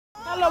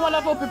Hello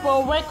wonderful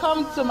people,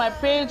 welcome to my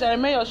page. I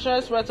remain your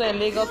choice realtor in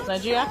Lagos,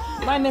 Nigeria.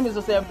 My name is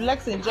Jose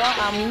Blessing John.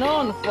 I'm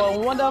known for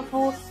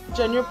wonderful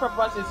genuine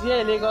properties here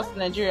in Lagos,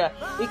 Nigeria.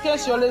 In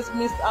case you always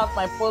missed out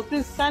my post,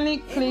 please kindly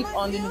click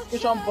on the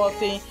notification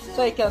button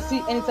so you can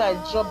see anytime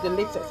I drop the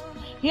latest.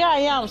 Here I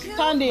am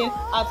standing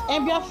at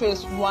Embia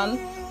Phase 1,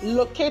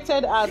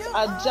 located at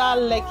Ajah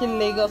Lekki,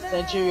 Lagos,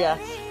 Nigeria.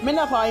 Many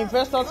of our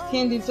investors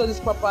came into this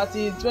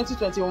property in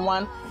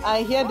 2021,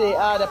 and here they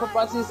are. The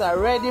properties are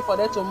ready for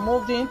them to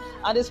move in,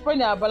 and they spread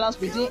their balance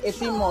within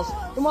 18 months.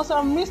 You must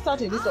have missed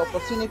out in this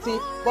opportunity,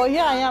 but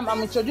here I am.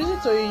 I'm introducing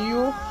to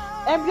you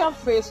Embia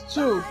Phase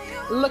 2,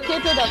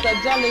 located at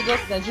Ajah,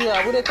 Lagos,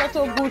 Nigeria, with a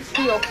total good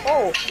fee of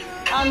all.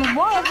 And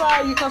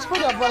moreover, you can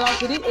spread your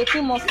balance within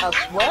 18 months as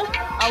well.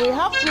 And we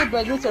have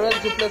 3-bedroom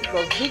terrace duplex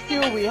plus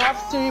BQ. We have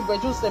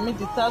 3-bedroom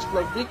semi-detached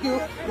plus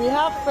BQ. We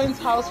have fence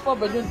house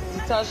 4-bedroom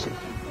detached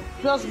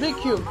plus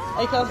BQ.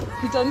 And you can,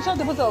 with an initial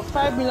deposit of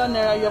 5 million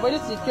naira, you have already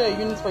secured a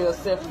unit for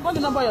yourself. Call the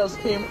number on your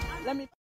screen. Let me